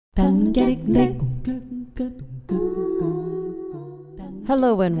Hello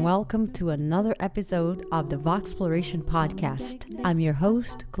and welcome to another episode of the Voxploration podcast. I'm your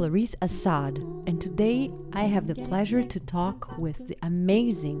host, Clarice Assad, and today I have the pleasure to talk with the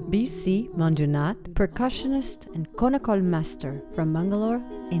amazing BC Manjunath, percussionist and konnakol master from Bangalore,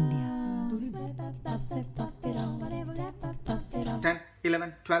 India. 10,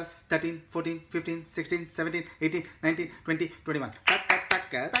 11, 12, 13, 14, 15, 16, 17, 18, 19, 20, 21.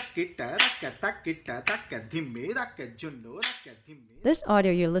 This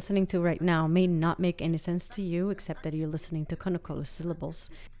audio you're listening to right now may not make any sense to you except that you're listening to konnakol syllables.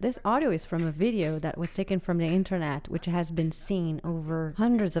 This audio is from a video that was taken from the internet, which has been seen over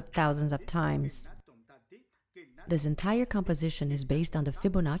hundreds of thousands of times. This entire composition is based on the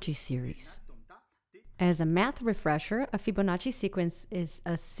Fibonacci series. As a math refresher, a Fibonacci sequence is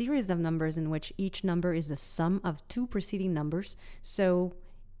a series of numbers in which each number is the sum of two preceding numbers. So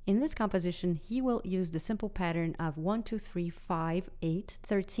in this composition, he will use the simple pattern of 1, 2, 3, 5, 8,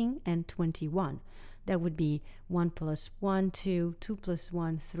 13, and 21. That would be 1 plus 1, 2, 2 plus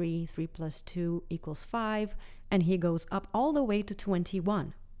 1, 3, 3 plus 2 equals 5, and he goes up all the way to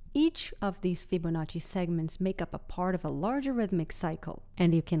 21. Each of these Fibonacci segments make up a part of a larger rhythmic cycle,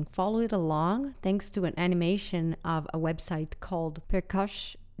 and you can follow it along thanks to an animation of a website called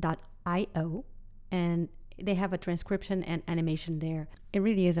percush.io, and they have a transcription and animation there. It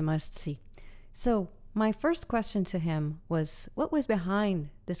really is a must-see. So, my first question to him was, what was behind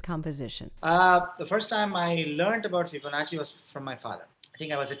this composition? The first time I learned about Fibonacci was from my father. I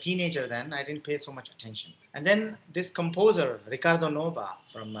think I was a teenager then. I didn't pay so much attention. And then this composer, Riccardo Nova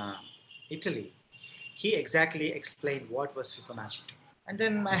from Italy, he exactly explained what was Fibonacci. And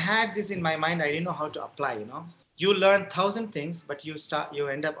then I had this in my mind. I didn't know how to apply, You learn 1,000 things, but you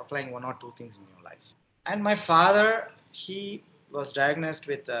end up applying 1 or 2 things in your life. And my father, he was diagnosed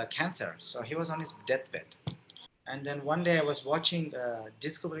with cancer. So he was on his deathbed. And then one day I was watching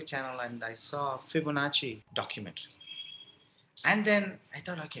Discovery Channel and I saw a Fibonacci documentary. And then I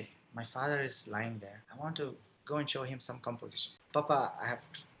thought, okay, my father is lying there. I want to go and show him some composition. Papa, I have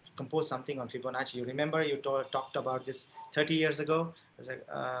composed something on Fibonacci. You remember you talked about this 30 years ago? I was like,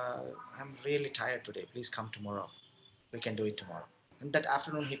 I'm really tired today. Please come tomorrow. We can do it tomorrow. And that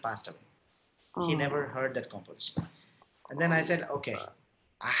afternoon he passed away. He never heard that composition. And then I said, okay,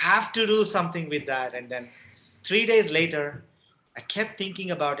 I have to do something with that. And then 3 days later, I kept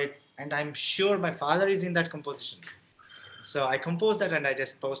thinking about it. And I'm sure my father is in that composition. So I composed that and I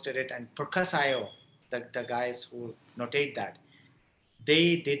just posted it. And Percuss.io, the guys who notate that,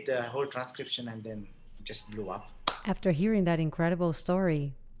 they did the whole transcription and then it just blew up. After hearing that incredible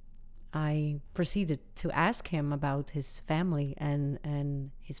story, I proceeded to ask him about his family and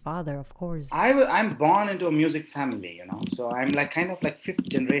his father, of course. I'm born into a music family, So I'm kind of 5th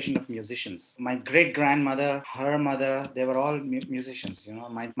generation of musicians. My great-grandmother, her mother, they were all musicians,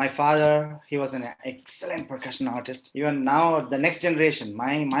 My father, he was an excellent percussion artist. Even now, the next generation,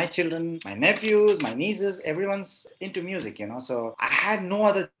 my children, my nephews, my nieces, everyone's into music, So I had no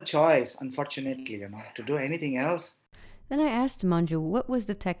other choice, unfortunately, to do anything else. Then I asked Manju what was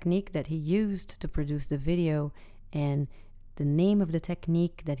the technique that he used to produce the video and the name of the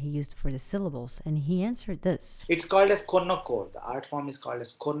technique that he used for the syllables, and he answered this. It's called as konnakol. The art form is called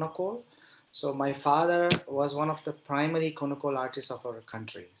as konnakol. So my father was one of the primary konnakol artists of our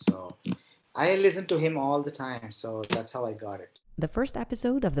country. So I listened to him all the time. So that's how I got it. The first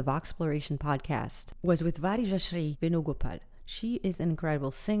episode of the Voxploration podcast was with Varijashri Venugopal. She is an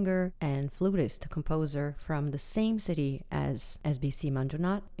incredible singer and flutist composer from the same city as BC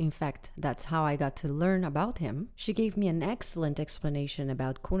Manjunath. In fact, that's how I got to learn about him. She gave me an excellent explanation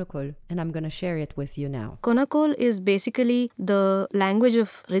about konnakol, and I'm going to share it with you now. Konnakol is basically the language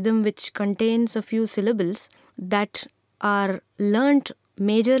of rhythm which contains a few syllables that are learnt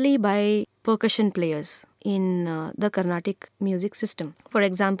majorly by percussion players in the Carnatic music system. For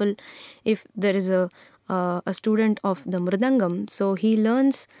example, if there is a student of the mridangam, so he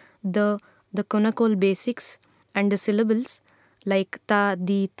learns the konnakol basics and the syllables like ta,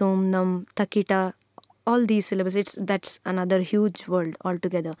 di, tom, nam, takita, all these syllables. That's another huge world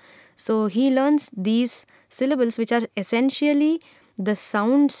altogether. So he learns these syllables which are essentially the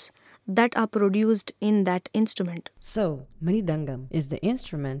sounds that are produced in that instrument. So, mridangam is the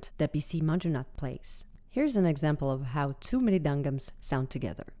instrument that BC Manjunath plays. Here's an example of how 2 mridangams sound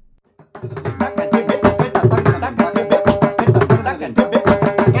together.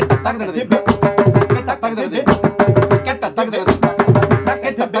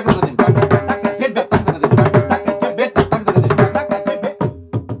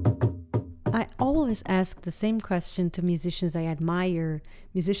 I always ask the the same question to musicians I admire,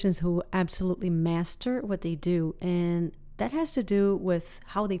 musicians who absolutely master what they do, and that has to do with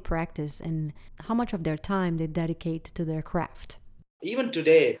how they practice and how much of their time they dedicate to their craft. Even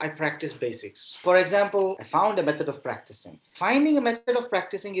today, I practice basics. For example, I found a method of practicing. Finding a method of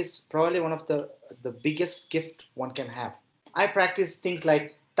practicing is probably one of the biggest gift one can have. I practice things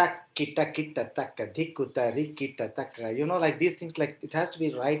like tak kita kita taka dhikuta rikita taka. Like these things, like it has to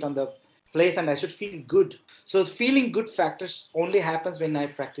be right on the place and I should feel good. So feeling good factors only happens when I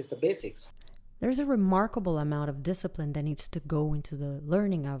practice the basics. There's a remarkable amount of discipline that needs to go into the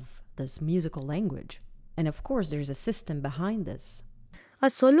learning of this musical language. And of course, there's a system behind this. A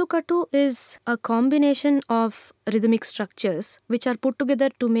solukatu is a combination of rhythmic structures which are put together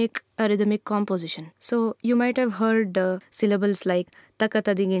to make a rhythmic composition. So you might have heard syllables like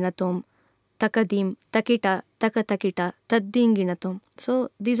takatadinginatom, takadim, takita, takatakita, taddinginatom.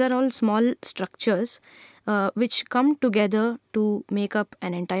 So these are all small structures which come together to make up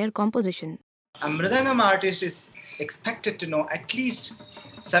an entire composition. A mridangam artist is expected to know at least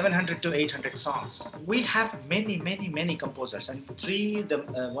 700 to 800 songs. We have many composers, and 5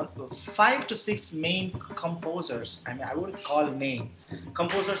 to 6 main composers. I mean, I wouldn't call main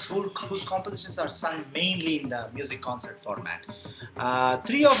composers whose compositions are sung mainly in the music concert format.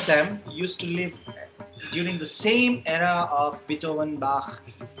 3 of them used to live during the same era of Beethoven, Bach.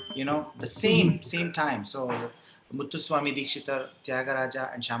 The same time. So Muthuswami Dikshitar,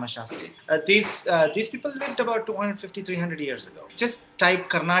 Tyagaraja and Shama Shastri. These people lived about 250-300 years ago. Just type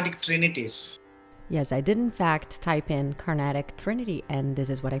Carnatic Trinities. Yes, I did in fact type in Carnatic Trinity, and this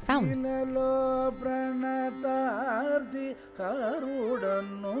is what I found.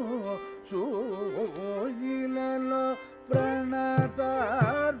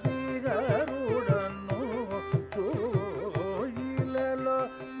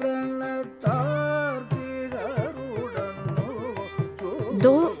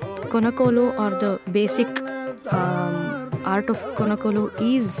 Though konnakol or the basic art of konnakol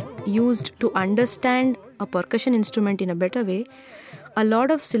is used to understand a percussion instrument in a better way, a lot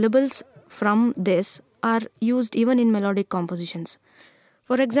of syllables from this are used even in melodic compositions.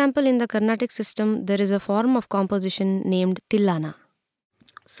 For example, in the Carnatic system, there is a form of composition named tillana.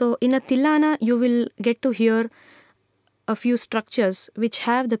 So in a tillana, you will get to hear a few structures which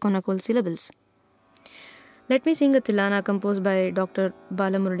have the konnakol syllables. Let me sing a tillana composed by Dr.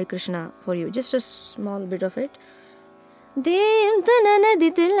 Balamurali Krishna for you. Just a small bit of it. Dim tanana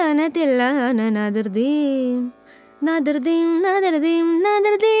di tillana tillana nadardim. Nadardim, nadardim,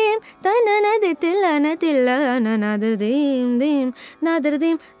 nadardim. Tanana di tillana tillana nadardim, dim.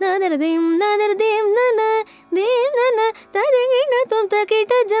 Nadardim, nadardim, nadardim, nana. Dim nana. Tadingina tum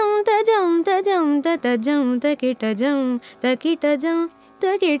takita jam, tajam, tajam, tatajam, takita jam, takita jam.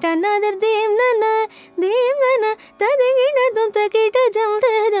 Takita nadardim nana, dim nana. Tadingina tum takita jam,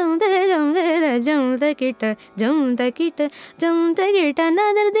 tajam, tajam, tajam, takita jam, takita jam, takita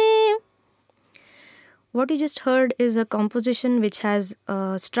nadardim. What you just heard is a composition which has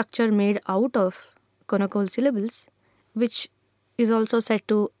a structure made out of konnakol syllables, which is also set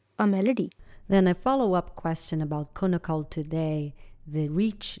to a melody. Then a follow-up question about konnakol today, the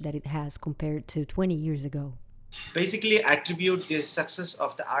reach that it has compared to 20 years ago. Basically attribute the success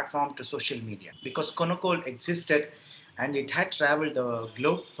of the art form to social media, because konnakol existed and it had traveled the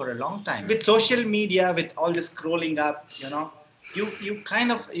globe for a long time. With social media, with all this scrolling up, you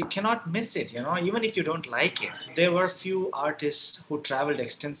cannot miss it, even if you don't like it. There were few artists who traveled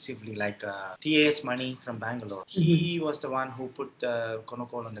extensively, like T.A.S. Mani from Bangalore. He was the one who put the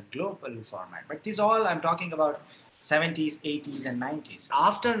konnakol on the global format. But these all, I'm talking about 70s, 80s and 90s.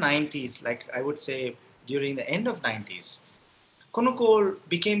 After 90s, like I would say during the end of 90s, konnakol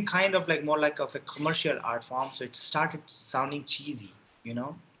became kind of like more like of a commercial art form. So it started sounding cheesy,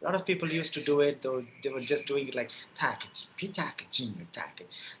 A lot of people used to do it, though they were just doing it like tacket.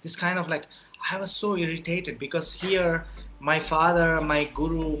 This kind of like, I was so irritated because here my father, my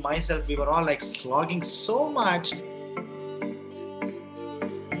guru, myself, we were all like slogging so much.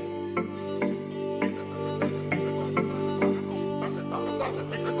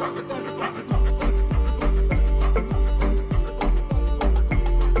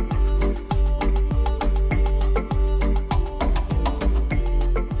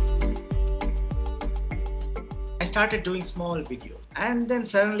 Started doing small videos, and then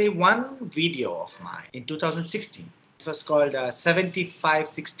suddenly one video of mine in 2016, it was called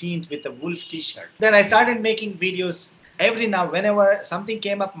 75/16th with a wolf t-shirt. Then I started making videos every now, whenever something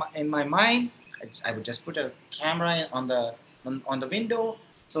came up in my mind, I would just put a camera on the window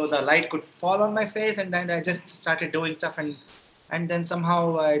so the light could fall on my face, and then I just started doing stuff, and And then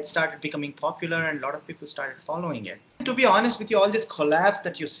somehow it started becoming popular and a lot of people started following it. To be honest with you, all these collabs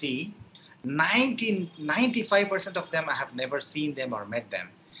that you see, 95% of them I have never seen them or met them.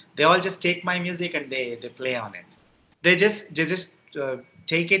 They all just take my music and they play on it. They just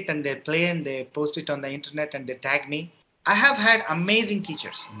take it and they play and they post it on the internet and they tag me. I have had amazing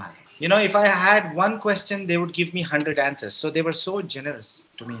teachers in my life. You know, if I had one question, they would give me 100 answers. So they were so generous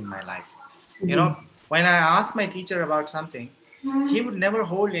to me in my life. Mm-hmm. You know, when I asked my teacher about something, he would never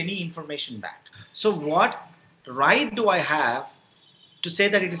hold any information back. So what right do I have to say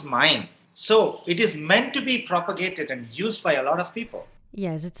that it is mine? So it is meant to be propagated and used by a lot of people.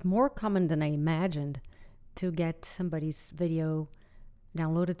 Yes, it's more common than I imagined to get somebody's video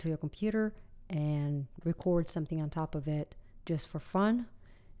downloaded to your computer and record something on top of it just for fun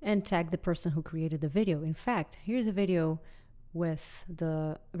and tag the person who created the video. In fact, here's a video with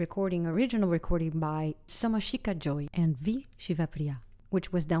the original recording by Samashika Joy and V. Shivapriya,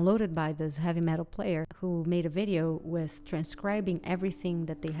 which was downloaded by this heavy metal player who made a video with transcribing everything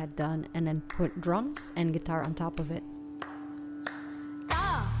that they had done and then put drums and guitar on top of it.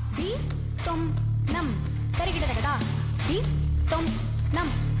 Ta, di, tom, nam, tarigidadagada, di, tom, nam,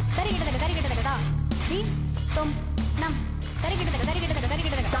 tarigidadagada, di, tom, nam, tarigidadagada,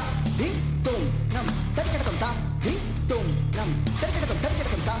 di, tom, nam, tarigidadagada, di, tom, nam,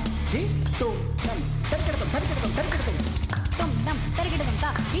 tarigidadagada, di, tom, nam, tarigidadagada, tom, nam,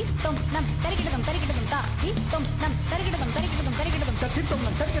 tarigidadagada, di, tom, nam, tarigidadagada, di, tom, nam, tarigidadagada, di, tom, nam, tarigidadagada, di, tom,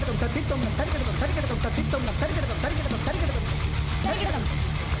 nam, tarigidadagada, di, tom, nam, tarigidadagada, di, tom, nam, tarigidadagada.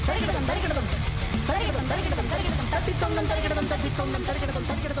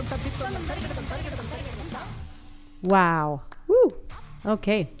 Wow. Woo.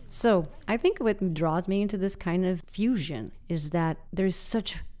 Okay. So I think what draws me into this kind of fusion is that there's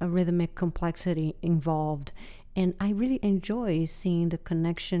such a rhythmic complexity involved. And I really enjoy seeing the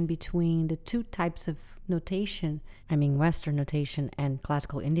connection between the two types of notation, Western notation and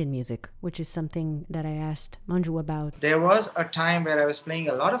classical Indian music, which is something that I asked Manju about. There was a time where I was playing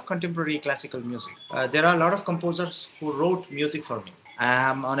a lot of contemporary classical music. There are a lot of composers who wrote music for me.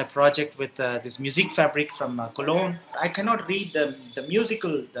 I'm on a project with this music fabric from Cologne. I cannot read the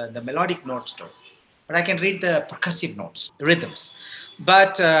the melodic notes though, but I can read the percussive notes, the rhythms.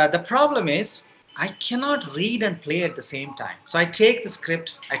 But the problem is, I cannot read and play at the same time. So I take the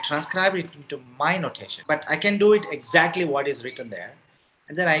script, I transcribe it into my notation, but I can do it exactly what is written there.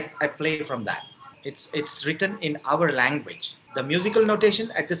 And then I play from that. It's written in our language. The musical notation,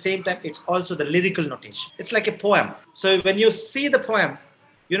 at the same time, it's also the lyrical notation. It's like a poem. So when you see the poem,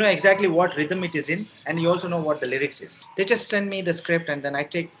 you know exactly what rhythm it is in, and you also know what the lyrics is. They just send me the script, and then I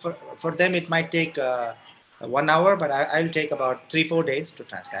take, for them it might take 1 hour, but I'll take about 3-4 days to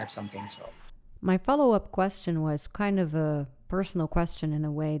transcribe something. So. My follow-up question was kind of a personal question in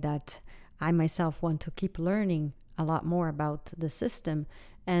a way that I myself want to keep learning a lot more about the system.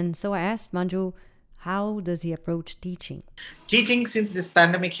 And so I asked Manju, how does he approach teaching? Teaching, since this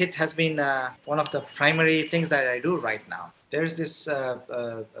pandemic hit, has been one of the primary things that I do right now. There's this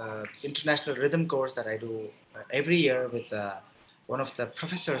international rhythm course that I do every year with one of the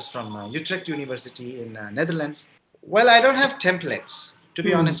professors from Utrecht University in Netherlands. Well, I don't have templates, to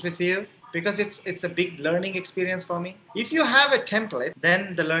be honest with you, because it's a big learning experience for me. If you have a template,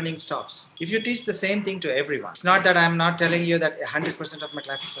 then the learning stops. If you teach the same thing to everyone, it's not that I'm not telling you that 100% of my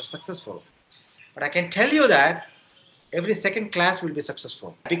classes are successful, but I can tell you that every second class will be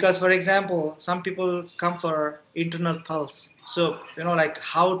successful. Because, for example, some people come for internal pulse. So, like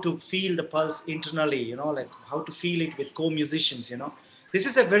how to feel the pulse internally, like how to feel it with co-musicians, This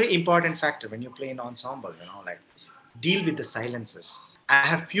is a very important factor when you play in ensemble, like deal with the silences. I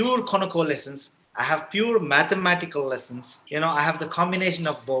have pure konnakol lessons. I have pure mathematical lessons. I have the combination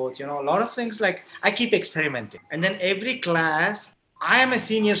of both. A lot of things, like I keep experimenting. And then every class, I am a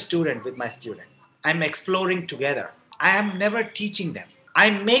senior student with my student. I'm exploring together. I am never teaching them. I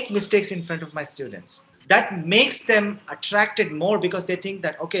make mistakes in front of my students. That makes them attracted more because they think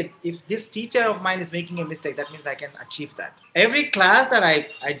that, okay, if this teacher of mine is making a mistake, that means I can achieve that. Every class that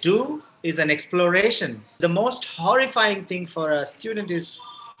I do is an exploration. The most horrifying thing for a student is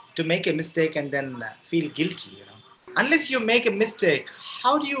to make a mistake and then feel guilty. Unless you make a mistake,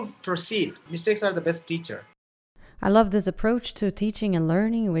 how do you proceed? Mistakes are the best teacher. I love this approach to teaching and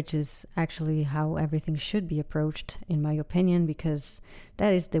learning, which is actually how everything should be approached, in my opinion, because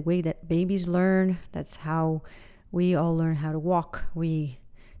that is the way that babies learn. That's how we all learn how to walk. We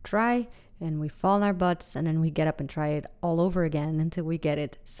try and we fall on our butts and then we get up and try it all over again until we get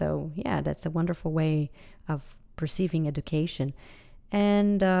it. So yeah, that's a wonderful way of perceiving education.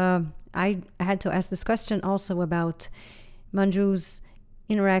 And I had to ask this question also about Manju's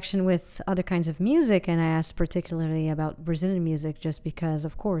interaction with other kinds of music, and I asked particularly about Brazilian music just because,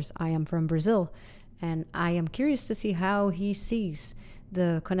 of course, I am from Brazil, and I am curious to see how he sees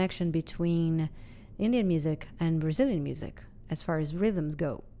the connection between Indian music and Brazilian music as far as rhythms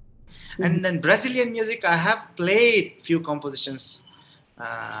go. And then Brazilian music, I have played few compositions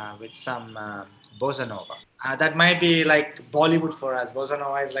with some bossa nova. That might be like Bollywood for us. Bossa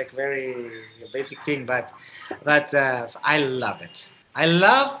nova is like very basic thing, but I love it. I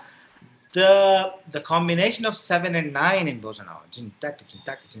love the combination of 7 and 9 in bossa nova.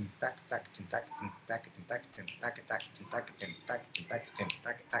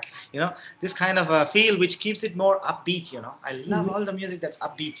 You know, this kind of a feel which keeps it more upbeat, you know. I love all the music that's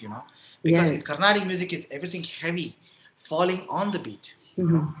upbeat, you know, because in Carnatic music is everything heavy, falling on the beat. You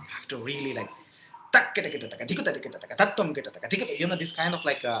know, you have to really like, you know, this kind of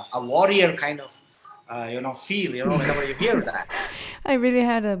like a warrior kind of, you know, feel, you know, whenever you hear that. I really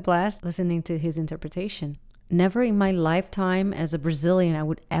had a blast listening to his interpretation. Never in my lifetime as a Brazilian I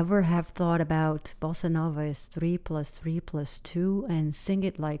would ever have thought about bossa nova is 3 + 3 + 2 and sing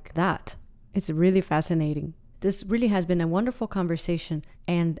it like that. It's really fascinating. This really has been a wonderful conversation,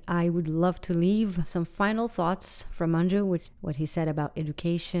 and I would love to leave some final thoughts from Manju with what he said about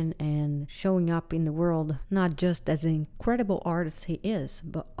education and showing up in the world, not just as an incredible artist he is,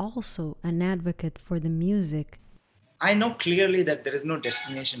 but also an advocate for the music. I know clearly that there is no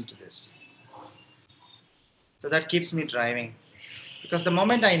destination to this. So that keeps me driving. Because the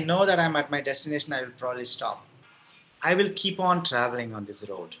moment I know that I'm at my destination, I will probably stop. I will keep on traveling on this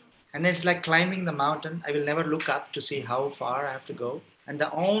road. And it's like climbing the mountain. I will never look up to see how far I have to go. And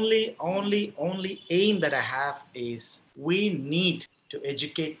the only aim that I have is we need to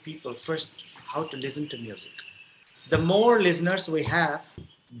educate people first how to listen to music. The more listeners we have,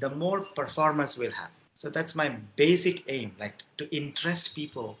 the more performance we'll have. So that's my basic aim, like to interest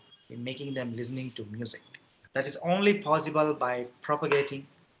people in making them listening to music. That is only possible by propagating,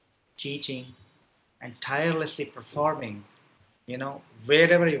 teaching, and tirelessly performing, you know,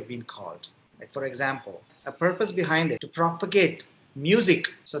 wherever you've been called. Like for example, a purpose behind it, to propagate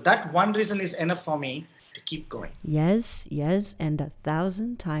music. So that one reason is enough for me to keep going. Yes, and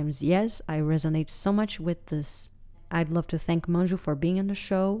 1,000 times yes, I resonate so much with this. I'd love to thank Manju for being on the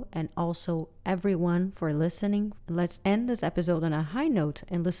show and also everyone for listening. Let's end this episode on a high note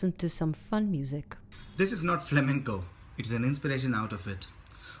and listen to some fun music. This is not flamenco. It's an inspiration out of it.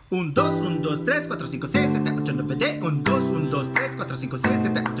 1, 2, 1, 2, 3, 4, 5, 6, 7, 8, 9, 10. 1, 2, 1, 2, 3, 4, 5, 6,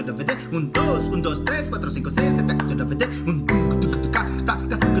 7, 8, 9, 10. 1, 2, 1, 2, 3, 4, 5, 6, 7, 8, 9, 10. 1, 1, 2,